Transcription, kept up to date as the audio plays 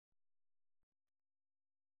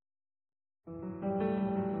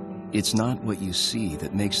It's not what you see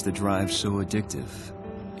that makes the drive so addictive.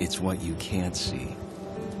 It's what you can't see.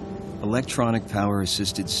 Electronic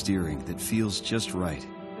power-assisted steering that feels just right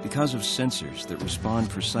because of sensors that respond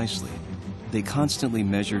precisely. They constantly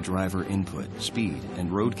measure driver input, speed, and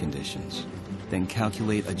road conditions, then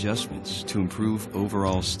calculate adjustments to improve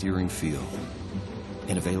overall steering feel.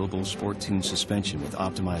 An available sport-tuned suspension with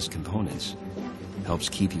optimized components helps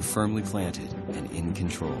keep you firmly planted and in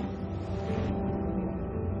control.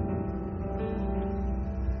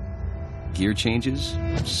 Gear changes?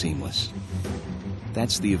 Seamless.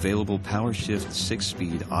 That's the available PowerShift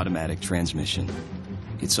 6-speed automatic transmission.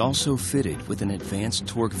 It's also fitted with an advanced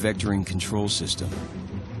torque vectoring control system.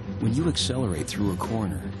 When you accelerate through a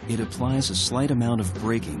corner, it applies a slight amount of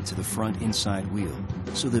braking to the front inside wheel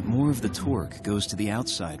so that more of the torque goes to the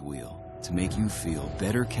outside wheel to make you feel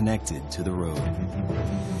better connected to the road.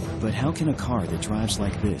 But how can a car that drives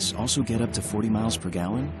like this also get up to 40 miles per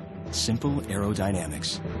gallon? Simple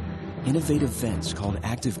aerodynamics. Innovative vents called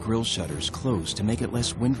active grille shutters close to make it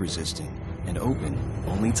less wind resistant and open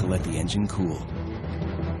only to let the engine cool.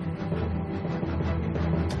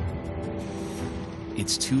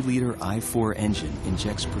 Its 2-liter i4 engine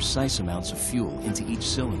injects precise amounts of fuel into each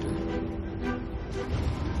cylinder.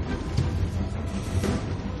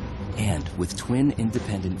 And with twin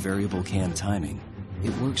independent variable cam timing,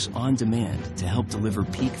 it works on demand to help deliver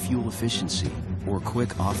peak fuel efficiency or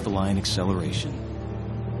quick off-the-line acceleration,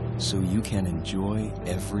 so you can enjoy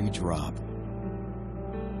every drop.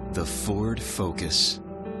 The Ford Focus.